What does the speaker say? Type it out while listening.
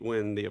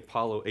when the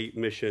Apollo 8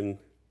 mission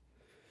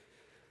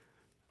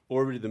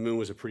orbited the moon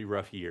was a pretty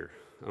rough year.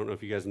 I don't know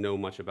if you guys know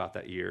much about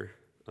that year.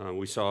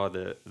 We saw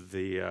the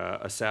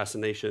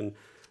assassination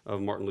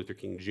of Martin Luther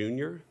King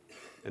Jr.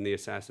 and the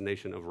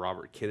assassination of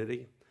Robert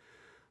Kennedy.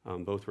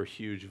 Both were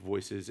huge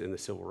voices in the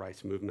civil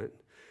rights movement.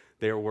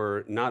 There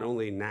were not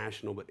only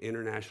national but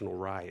international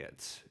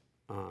riots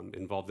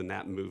involved in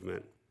that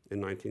movement in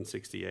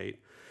 1968.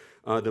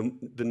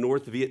 The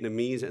North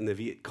Vietnamese and the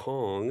Viet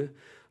Cong,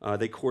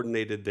 they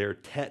coordinated their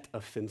Tet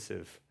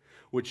Offensive,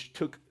 which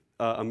took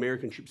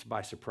American troops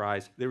by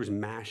surprise. There was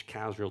mass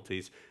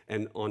casualties,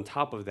 and on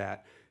top of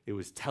that, it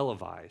was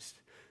televised.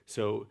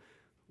 So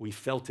we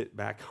felt it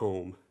back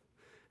home,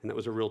 and that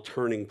was a real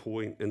turning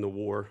point in the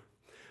war.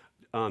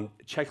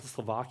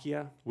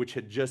 Czechoslovakia, which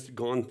had just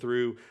gone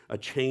through a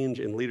change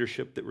in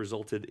leadership that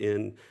resulted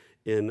in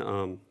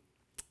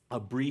a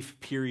brief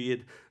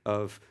period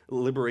of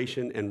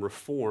liberation and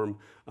reform,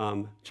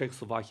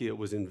 Czechoslovakia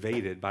was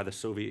invaded by the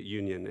Soviet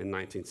Union in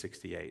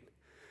 1968.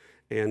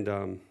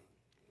 And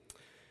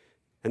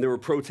there were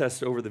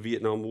protests over the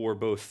Vietnam War,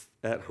 both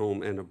at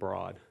home and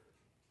abroad.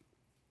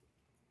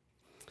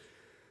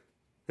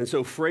 And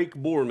so Frank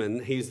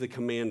Borman, he's the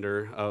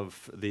commander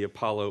of the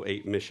Apollo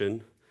 8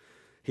 mission.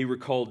 He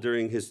recalled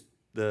during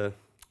the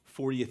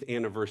 40th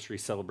anniversary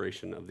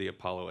celebration of the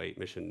Apollo 8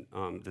 mission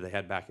that they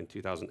had back in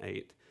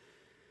 2008.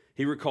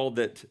 He recalled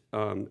that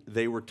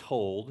they were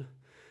told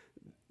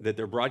that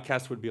their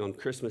broadcast would be on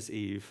Christmas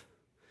Eve,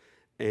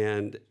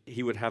 and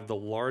he would have the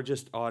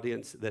largest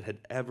audience that had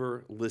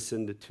ever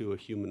listened to a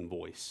human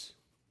voice.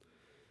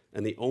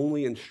 And the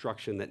only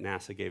instruction that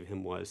NASA gave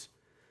him was,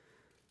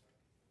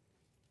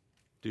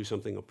 do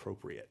something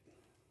appropriate.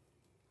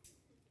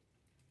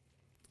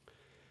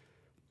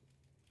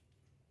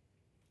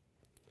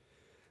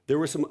 There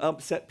were some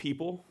upset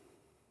people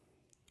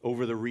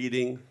over the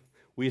reading.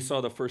 We saw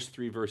the first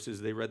 3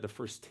 verses. They read the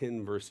first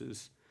 10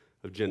 verses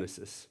of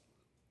Genesis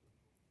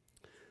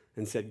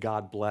and said,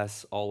 God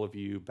bless all of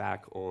you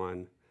back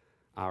on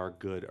our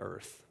good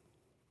earth.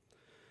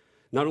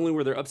 Not only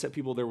were there upset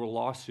people, there were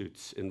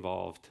lawsuits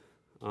involved.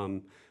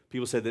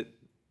 People said that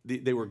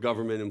they were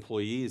government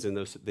employees and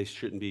they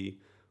shouldn't be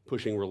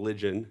pushing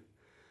religion.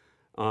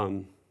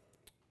 During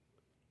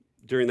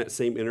that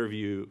same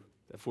interview,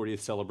 that 40th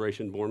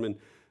celebration, Borman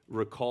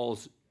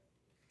recalls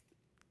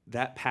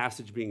that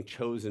passage being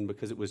chosen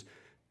because it was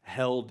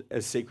held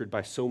as sacred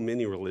by so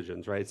many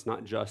religions, right?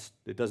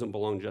 It doesn't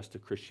belong just to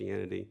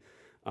Christianity,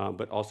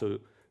 but also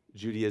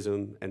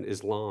Judaism and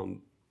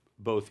Islam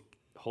both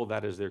hold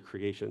that as their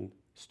creation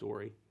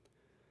story.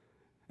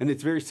 And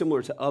it's very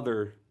similar to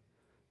other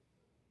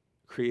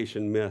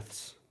creation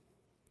myths.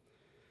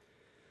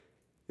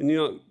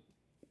 And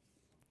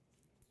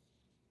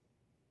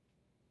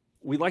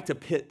we like to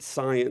pit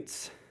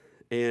science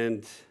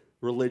and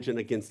religion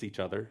against each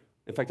other.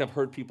 In fact, I've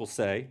heard people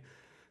say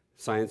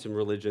science and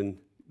religion,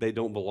 they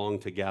don't belong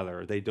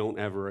together, they don't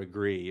ever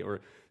agree,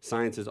 or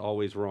science is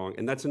always wrong.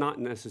 And that's not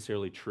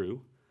necessarily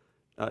true.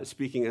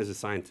 Speaking as a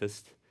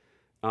scientist,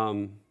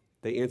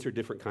 they answer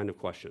different kind of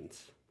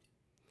questions.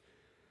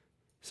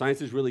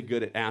 Science is really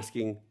good at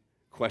asking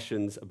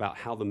questions about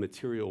how the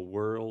material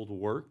world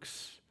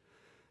works,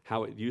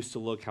 how it used to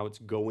look, how it's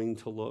going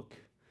to look,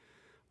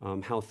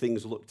 how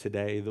things look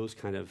today, those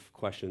kind of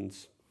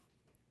questions.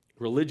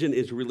 Religion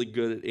is really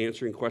good at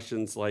answering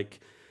questions like,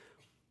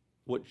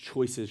 what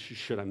choices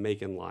should I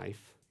make in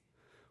life?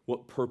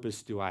 What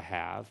purpose do I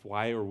have?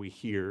 Why are we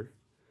here?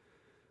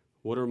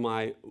 What are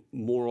my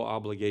moral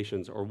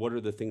obligations, or what are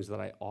the things that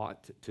I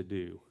ought to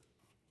do?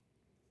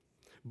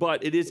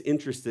 But it is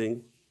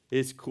interesting,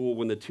 it's cool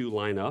when the two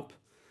line up,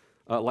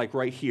 like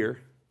right here.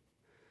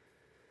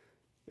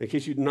 In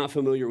case you're not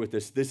familiar with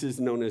this, this is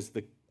known as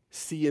the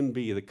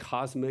CMB, the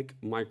Cosmic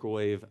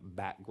Microwave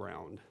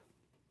Background.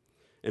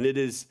 And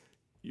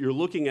you're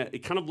looking at, it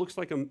kind of looks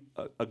like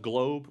a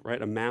globe,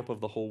 right? A map of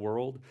the whole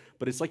world,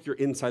 but it's like you're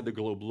inside the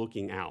globe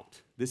looking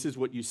out. This is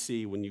what you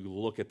see when you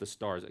look at the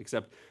stars,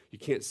 except you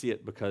can't see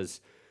it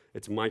because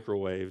it's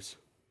microwaves.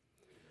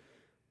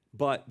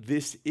 But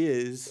this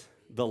is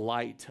the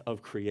light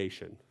of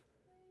creation.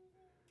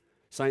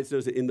 Science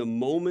knows that in the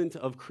moment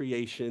of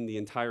creation, the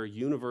entire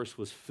universe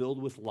was filled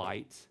with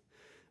light,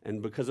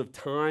 and because of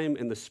time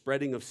and the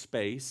spreading of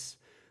space,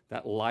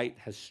 that light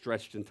has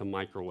stretched into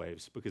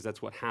microwaves, because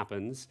that's what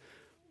happens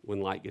when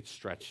light gets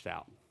stretched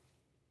out.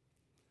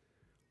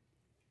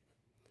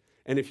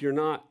 And if you're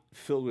not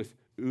filled with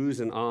oohs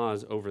and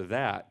ahs over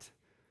that,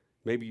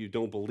 maybe you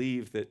don't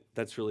believe that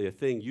that's really a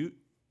thing.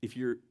 If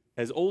you're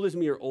as old as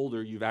me or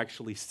older, you've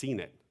actually seen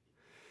it.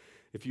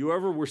 If you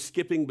ever were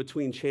skipping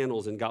between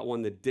channels and got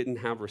one that didn't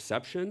have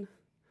reception,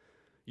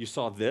 you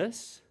saw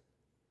this.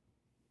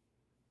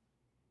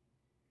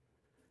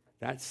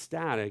 That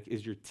static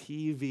is your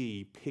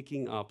TV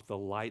picking up the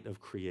light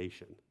of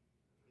creation.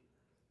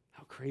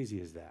 How crazy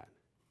is that?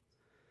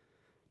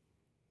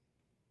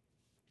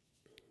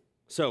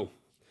 So,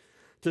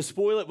 to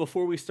spoil it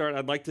before we start,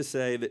 I'd like to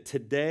say that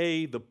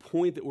today, the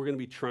point that we're going to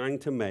be trying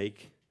to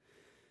make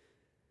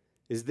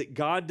is that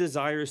God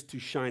desires to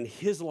shine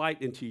his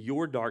light into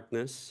your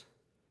darkness.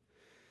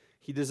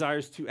 He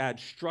desires to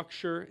add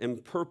structure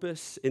and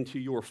purpose into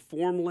your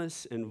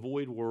formless and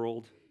void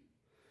world.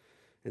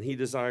 And he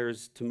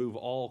desires to move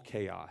all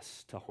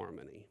chaos to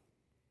harmony.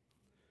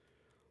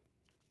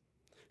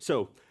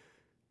 So,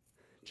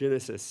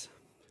 Genesis,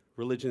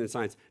 religion and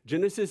science.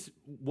 Genesis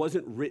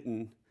wasn't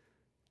written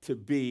to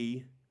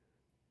be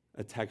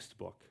a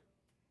textbook.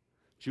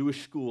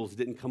 Jewish schools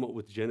didn't come up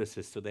with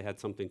Genesis so they had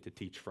something to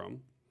teach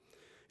from.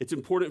 It's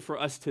important for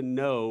us to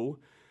know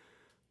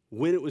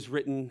when it was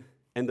written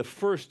and the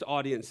first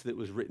audience that it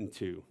was written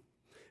to.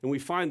 And we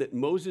find that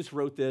Moses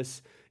wrote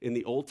this in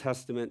the Old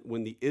Testament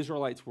when the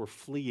Israelites were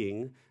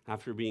fleeing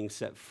after being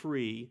set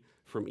free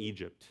from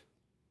Egypt.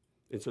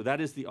 And so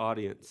that is the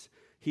audience.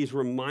 He's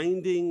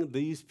reminding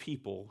these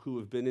people who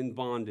have been in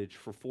bondage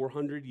for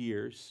 400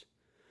 years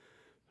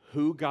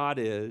who God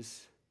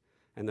is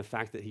and the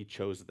fact that he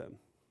chose them.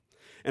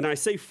 And I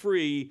say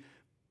free,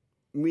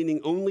 meaning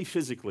only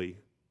physically,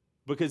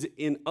 because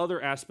in other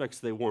aspects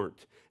they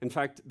weren't. In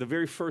fact, the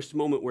very first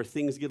moment where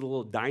things get a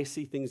little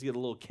dicey, things get a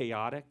little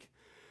chaotic,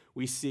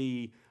 we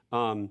see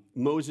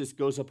Moses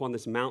goes up on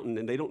this mountain,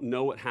 and they don't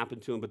know what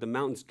happened to him, but the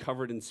mountain's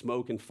covered in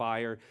smoke and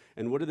fire.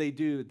 And what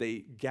do?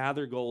 They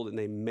gather gold, and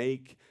they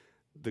make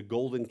the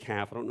golden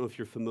calf. I don't know if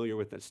you're familiar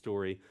with that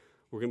story.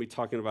 We're going to be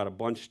talking about a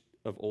bunch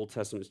of Old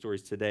Testament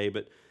stories today,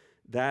 but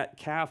that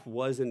calf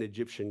was an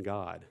Egyptian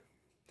god.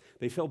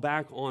 They fell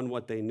back on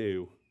what they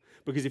knew.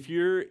 Because if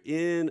you're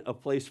in a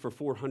place for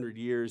 400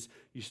 years,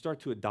 you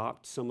start to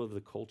adopt some of the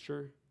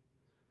culture.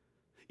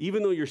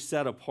 Even though you're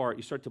set apart,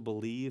 you start to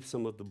believe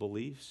some of the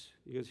beliefs.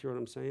 You guys hear what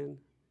I'm saying?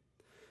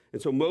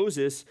 And so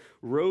Moses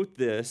wrote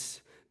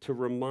this to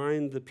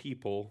remind the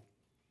people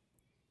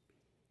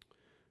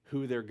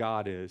who their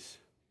God is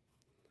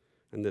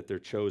and that they're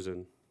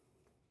chosen.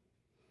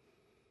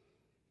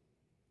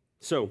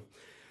 So,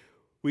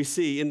 we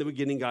see in the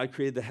beginning God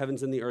created the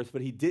heavens and the earth,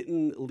 but he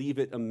didn't leave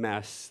it a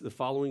mess. The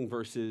following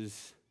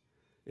verses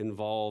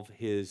involve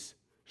his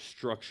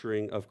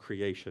structuring of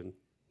creation.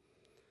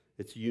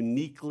 It's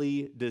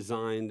uniquely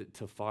designed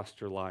to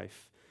foster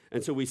life.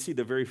 And so we see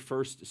the very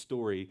first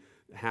story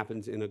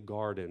happens in a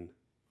garden,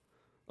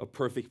 a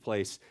perfect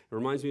place. It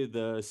reminds me of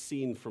the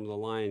scene from The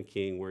Lion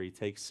King where he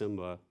takes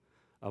Simba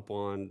up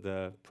on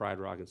the Pride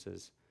Rock and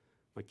says,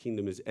 "My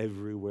kingdom is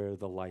everywhere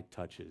the light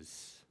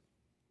touches."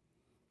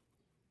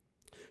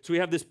 So we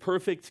have this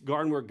perfect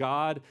garden where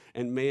God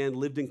and man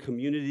lived in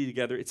community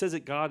together. It says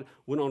that God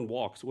went on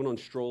walks, went on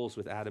strolls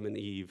with Adam and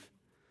Eve.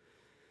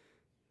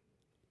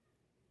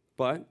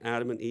 But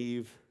Adam and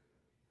Eve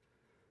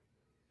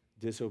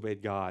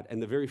disobeyed God.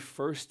 And the very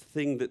first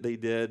thing that they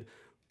did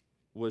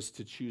was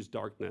to choose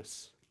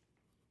darkness.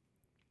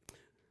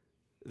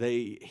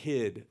 They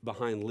hid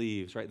behind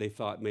leaves, right? They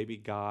thought maybe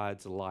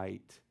God's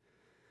light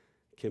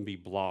can be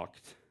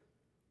blocked.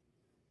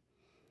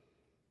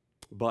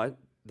 But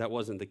that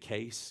wasn't the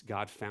case.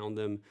 God found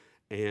them,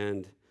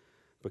 and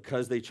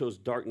because they chose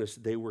darkness,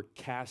 they were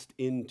cast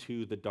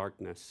into the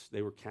darkness.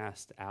 They were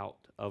cast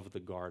out of the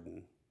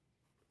garden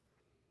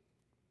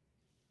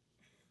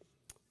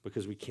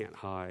because we can't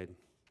hide.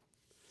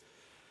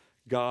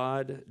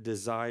 God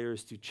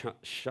desires to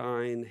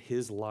shine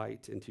his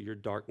light into your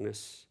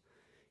darkness.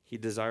 He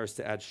desires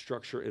to add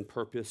structure and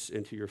purpose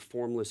into your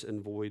formless and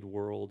void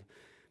world.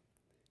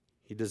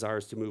 He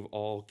desires to move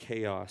all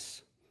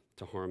chaos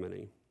to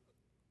harmony.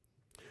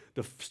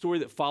 The story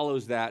that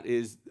follows that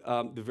is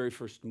the very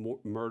first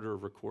murder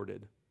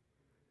recorded.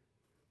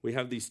 We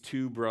have these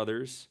two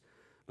brothers,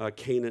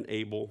 Cain and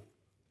Abel,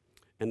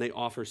 and they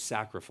offer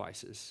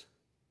sacrifices.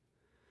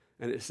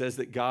 And it says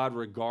that God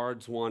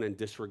regards one and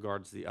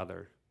disregards the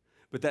other.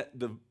 But that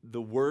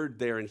the word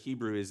there in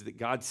Hebrew is that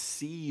God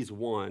sees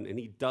one and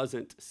he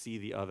doesn't see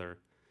the other.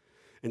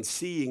 And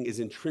seeing is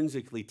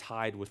intrinsically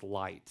tied with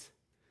light.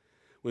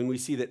 When we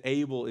see that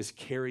Abel is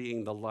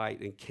carrying the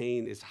light and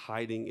Cain is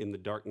hiding in the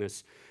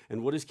darkness.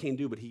 And what does Cain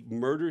do? But he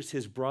murders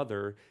his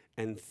brother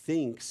and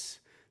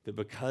thinks that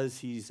because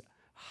he's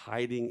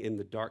hiding in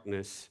the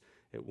darkness,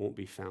 it won't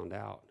be found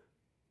out.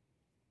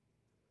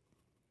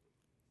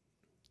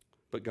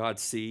 But God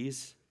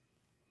sees.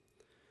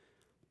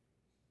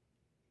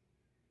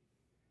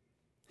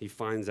 He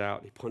finds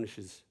out. He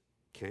punishes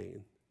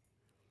Cain.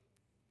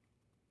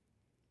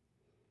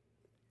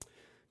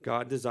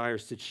 God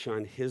desires to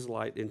shine his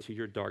light into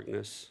your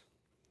darkness.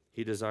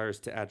 He desires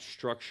to add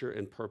structure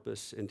and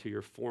purpose into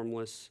your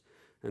formless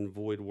and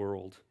void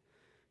world.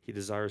 He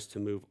desires to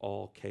move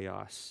all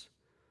chaos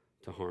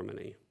to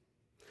harmony.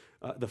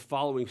 The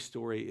following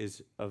story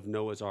is of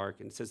Noah's Ark,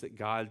 and it says that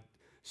God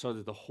saw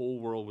that the whole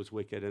world was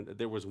wicked, and that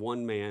there was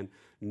one man,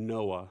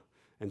 Noah,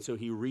 and so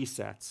he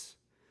resets.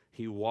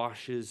 He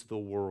washes the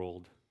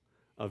world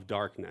of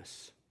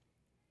darkness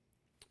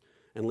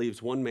and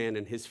leaves one man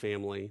and his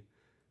family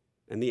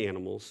and the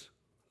animals.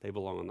 They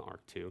belong on the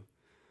ark too.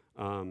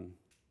 And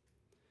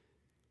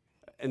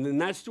then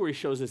that story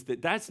shows us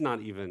that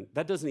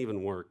that doesn't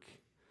even work.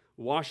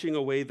 Washing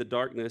away the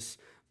darkness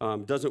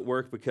doesn't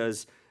work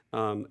because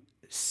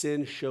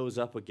sin shows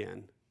up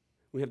again.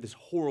 We have this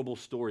horrible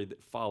story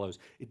that follows.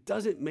 It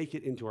doesn't make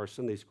it into our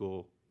Sunday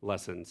school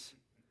lessons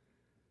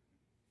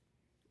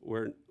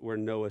where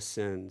Noah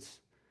sins.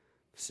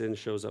 Sin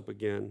shows up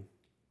again.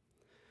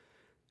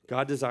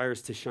 God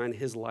desires to shine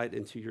his light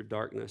into your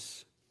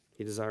darkness.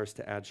 He desires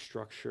to add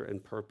structure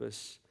and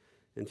purpose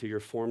into your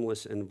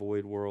formless and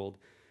void world.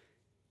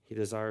 He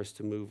desires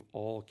to move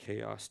all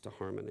chaos to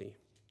harmony.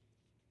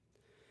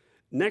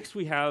 Next,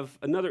 we have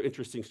another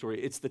interesting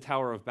story. It's the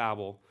Tower of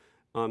Babel.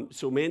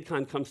 So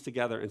mankind comes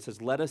together and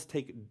says, let us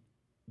take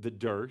the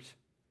dirt,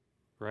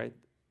 right,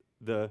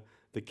 the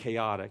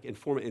chaotic, and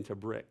form it into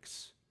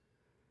bricks.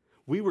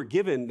 We were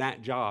given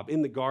that job.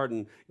 In the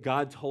garden,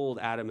 God told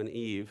Adam and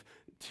Eve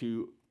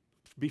to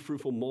be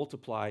fruitful,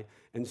 multiply,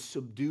 and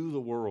subdue the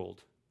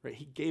world. Right?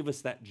 He gave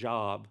us that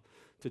job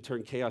to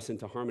turn chaos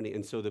into harmony.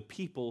 And so the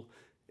people,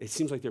 it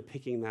seems like they're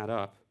picking that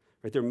up.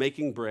 Right? They're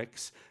making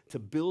bricks to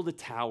build a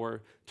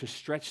tower to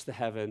stretch the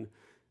heaven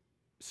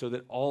so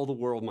that all the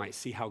world might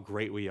see how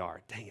great we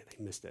are. Dang it,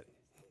 they missed it.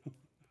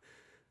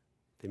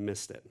 They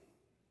missed it.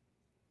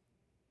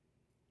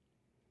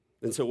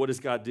 And so what does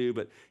God do?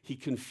 But he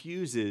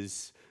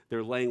confuses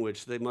their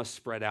language. So they must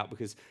spread out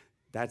because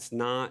that's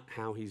not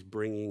how he's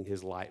bringing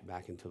his light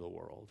back into the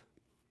world.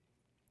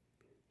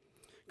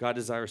 God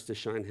desires to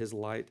shine his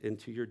light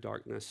into your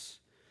darkness.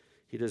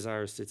 He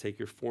desires to take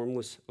your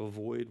formless,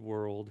 void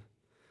world,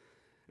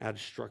 add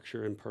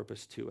structure and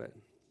purpose to it.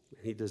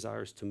 And he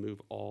desires to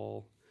move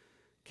all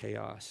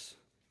chaos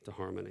to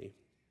harmony.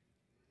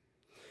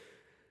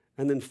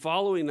 And then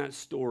following that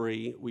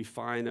story, we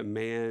find a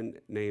man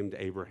named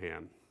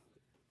Abraham.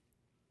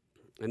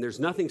 And there's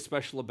nothing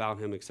special about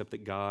him except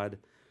that God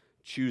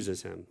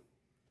chooses him.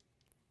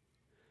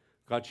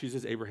 God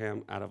chooses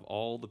Abraham out of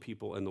all the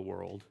people in the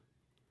world.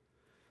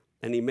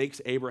 And he makes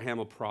Abraham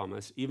a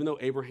promise, even though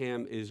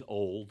Abraham is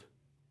old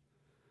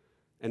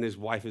and his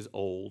wife is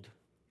old.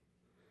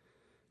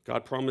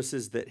 God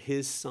promises that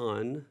his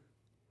son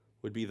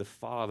would be the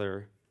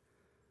father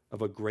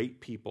of a great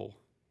people,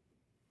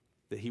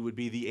 that he would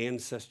be the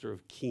ancestor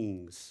of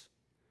kings.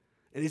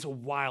 And it's a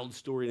wild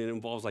story, and it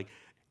involves like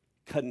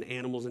cutting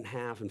animals in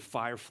half and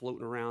fire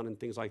floating around and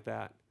things like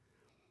that.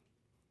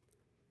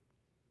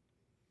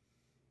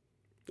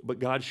 But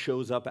God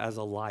shows up as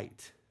a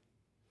light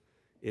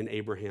in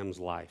Abraham's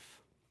life.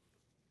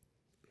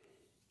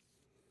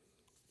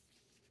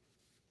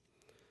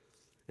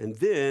 And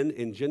then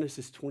in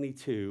Genesis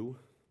 22,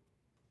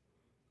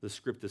 the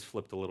script is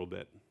flipped a little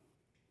bit.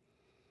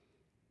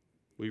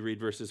 We read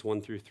verses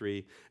 1 through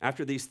 3.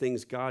 After these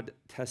things, God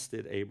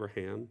tested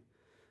Abraham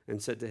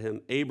and said to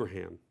him,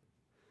 Abraham.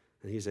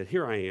 And he said,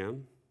 here I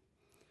am.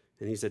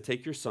 And he said,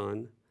 take your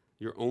son,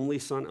 your only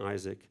son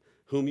Isaac,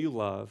 whom you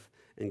love,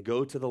 and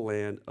go to the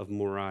land of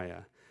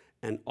Moriah,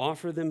 and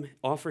offer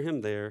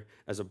him there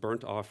as a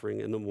burnt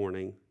offering in the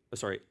morning.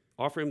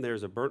 Offer him there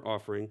as a burnt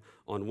offering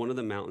on one of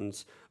the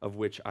mountains of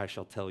which I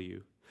shall tell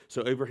you.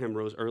 So Abraham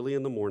rose early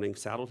in the morning,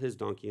 saddled his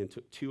donkey, and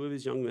took 2 of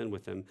his young men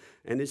with him,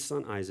 and his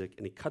son Isaac,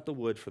 and he cut the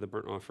wood for the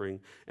burnt offering,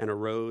 and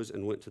arose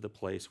and went to the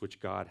place which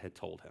God had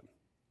told him.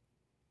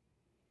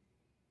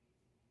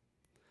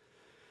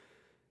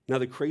 Now,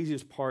 the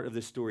craziest part of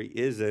this story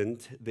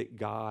isn't that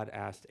God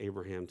asked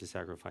Abraham to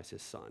sacrifice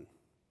his son.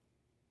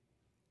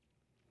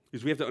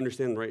 Because we have to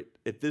understand, right,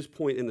 at this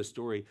point in the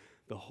story,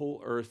 the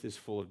whole earth is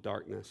full of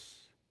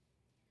darkness.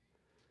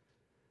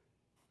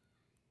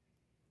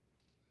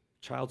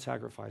 Child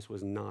sacrifice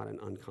was not an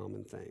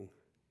uncommon thing.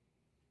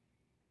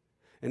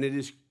 And it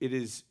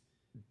is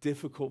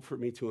difficult for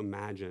me to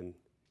imagine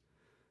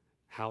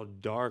how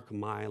dark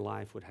my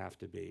life would have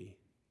to be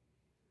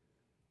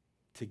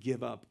to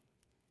give up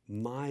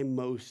my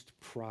most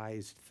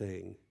prized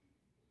thing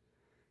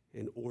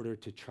in order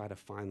to try to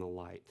find the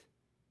light.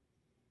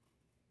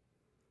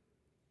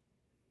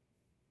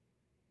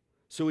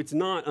 So it's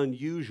not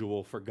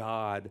unusual for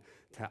God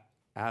to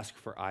ask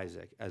for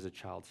Isaac as a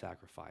child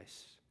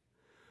sacrifice.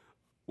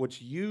 What's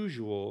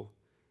unusual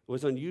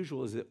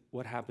is that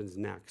what happens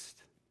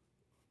next.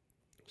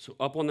 So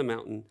up on the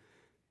mountain,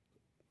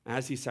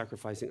 as he's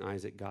sacrificing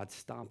Isaac, God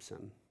stops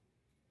him.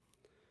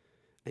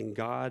 And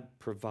God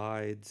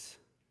provides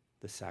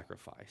the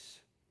sacrifice,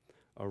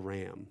 a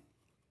ram.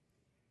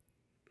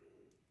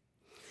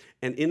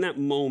 And in that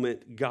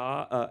moment,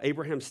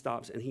 Abraham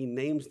stops and he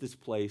names this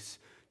place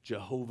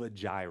Jehovah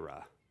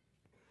Jireh.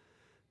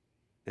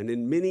 And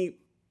in many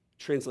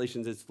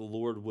translations, it's the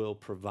Lord will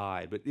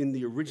provide. But in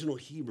the original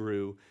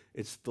Hebrew,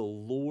 it's the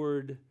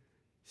Lord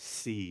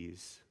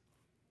sees.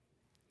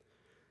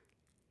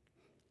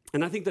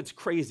 And I think that's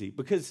crazy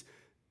because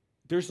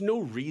there's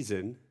no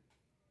reason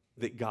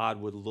that God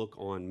would look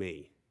on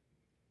me.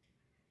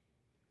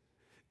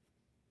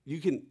 You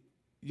can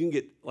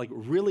get like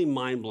really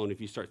mind blown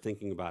if you start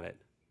thinking about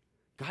it.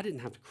 God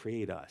didn't have to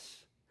create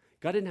us.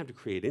 God didn't have to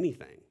create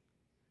anything.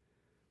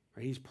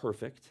 Right? He's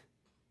perfect.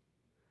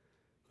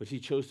 But he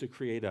chose to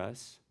create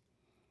us.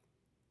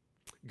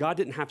 God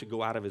didn't have to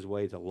go out of his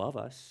way to love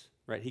us.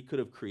 Right? He could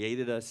have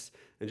created us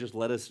and just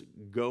let us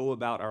go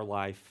about our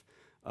life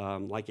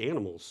like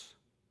animals.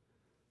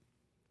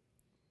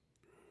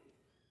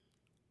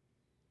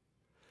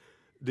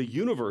 the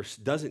universe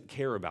doesn't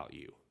care about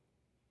you,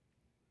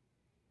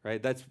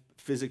 right? That's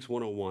physics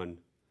 101.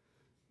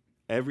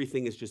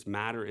 Everything is just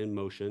matter in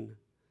motion.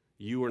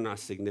 You are not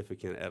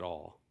significant at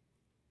all.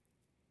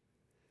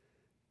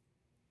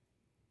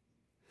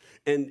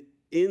 And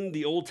in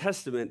the Old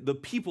Testament, the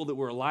people that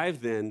were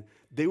alive then,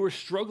 they were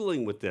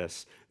struggling with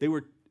this. They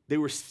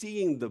were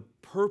seeing the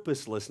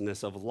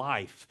purposelessness of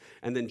life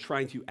and then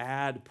trying to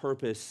add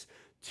purpose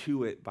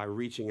to it by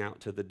reaching out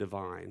to the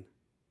divine.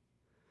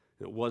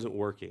 And it wasn't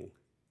working,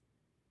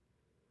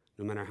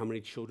 no matter how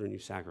many children you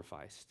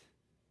sacrificed.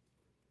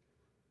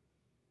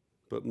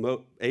 But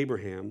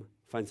Abraham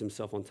finds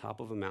himself on top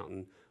of a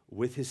mountain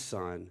with his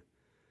son,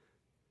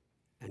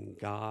 and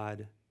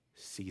God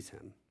sees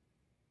him.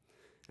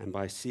 And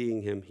by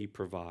seeing him, he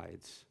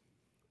provides.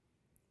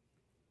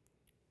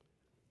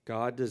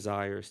 God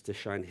desires to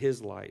shine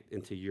his light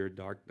into your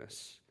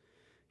darkness.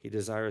 He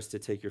desires to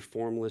take your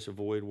formless,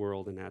 void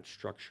world and add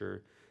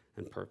structure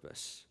and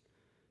purpose.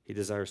 He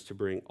desires to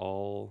bring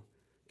all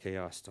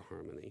chaos to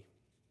harmony.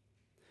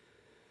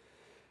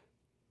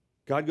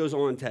 God goes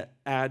on to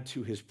add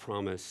to his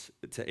promise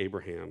to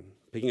Abraham.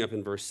 Picking up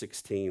in verse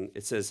 16,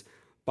 it says,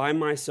 "By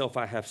myself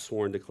I have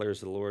sworn,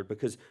 declares the Lord,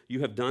 because you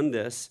have done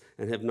this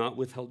and have not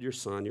withheld your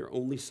son, your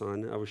only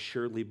son, I will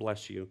surely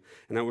bless you,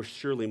 and I will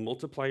surely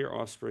multiply your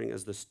offspring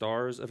as the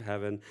stars of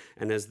heaven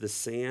and as the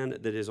sand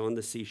that is on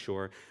the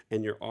seashore,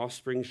 and your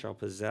offspring shall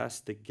possess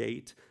the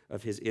gate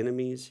of his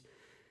enemies,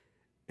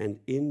 and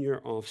in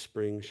your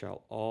offspring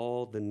shall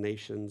all the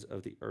nations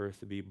of the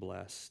earth be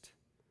blessed,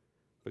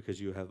 because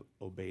you have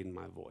obeyed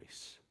my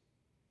voice."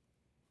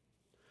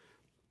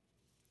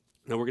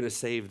 Now we're going to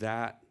save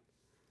that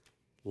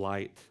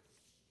light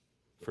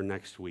for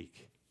next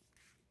week.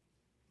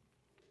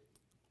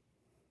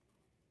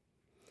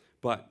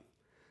 But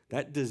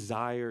that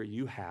desire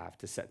you have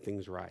to set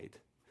things right,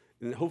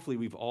 and hopefully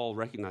we've all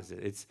recognized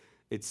it.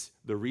 It's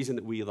the reason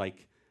that we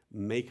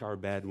make our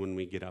bed when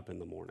we get up in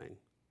the morning,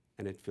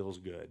 and it feels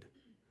good.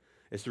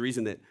 It's the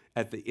reason that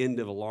at the end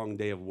of a long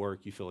day of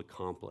work, you feel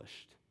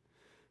accomplished.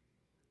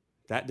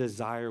 That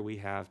desire we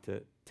have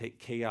to take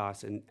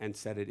chaos and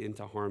set it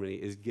into harmony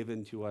is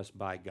given to us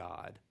by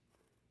God.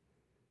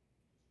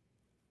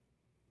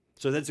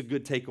 So that's a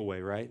good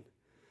takeaway, right?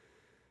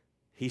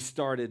 He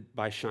started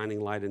by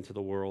shining light into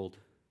the world.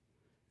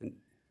 And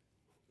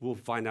we'll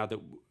find out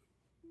that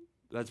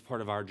that's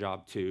part of our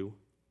job too.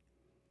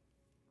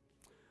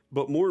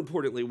 But more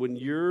importantly, when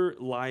your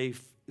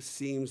life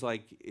seems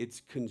like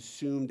it's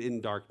consumed in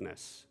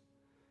darkness,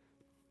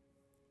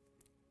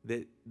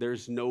 that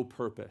there's no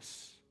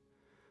purpose,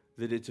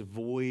 that it's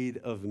void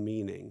of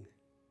meaning,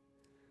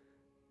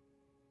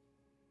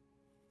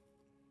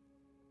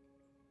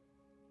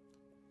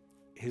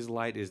 his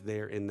light is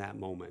there in that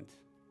moment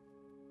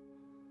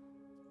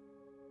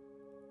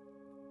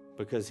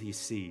because he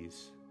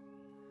sees.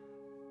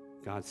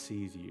 God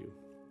sees you.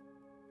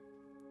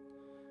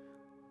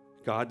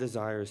 God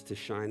desires to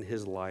shine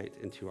his light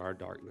into our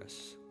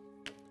darkness.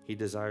 He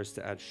desires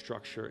to add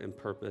structure and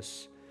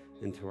purpose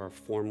into our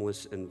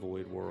formless and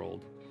void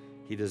world.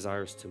 He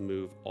desires to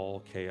move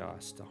all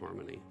chaos to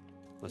harmony.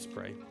 Let's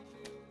pray.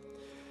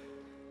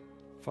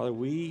 Father,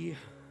 we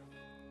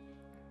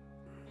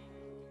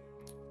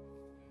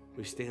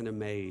stand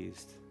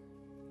amazed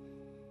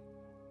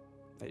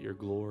at your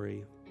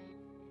glory,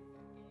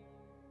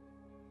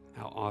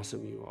 how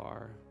awesome you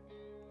are,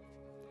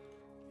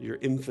 your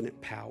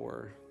infinite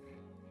power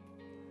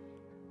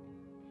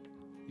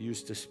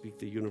used to speak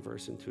the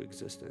universe into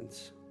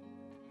existence.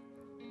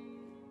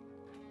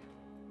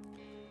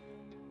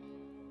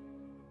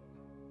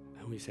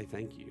 And we say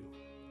thank you.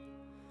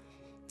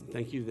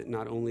 Thank you that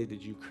not only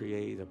did you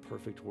create a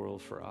perfect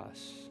world for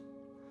us,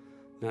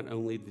 not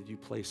only did you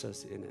place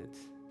us in it,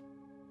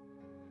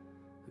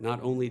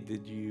 not only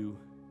did you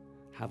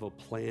have a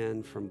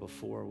plan from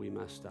before we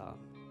messed up,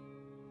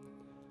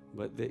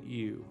 but that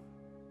you,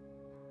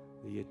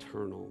 the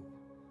eternal,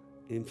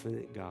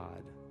 infinite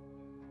God,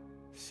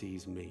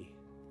 sees me.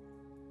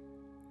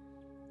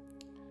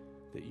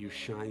 That you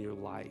shine your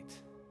light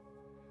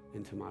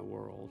into my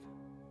world,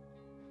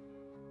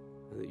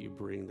 and that you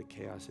bring the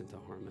chaos into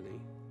harmony.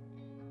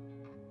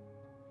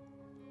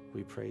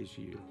 We praise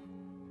you,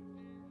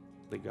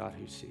 the God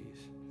who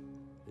sees.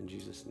 In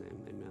Jesus'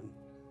 name, amen.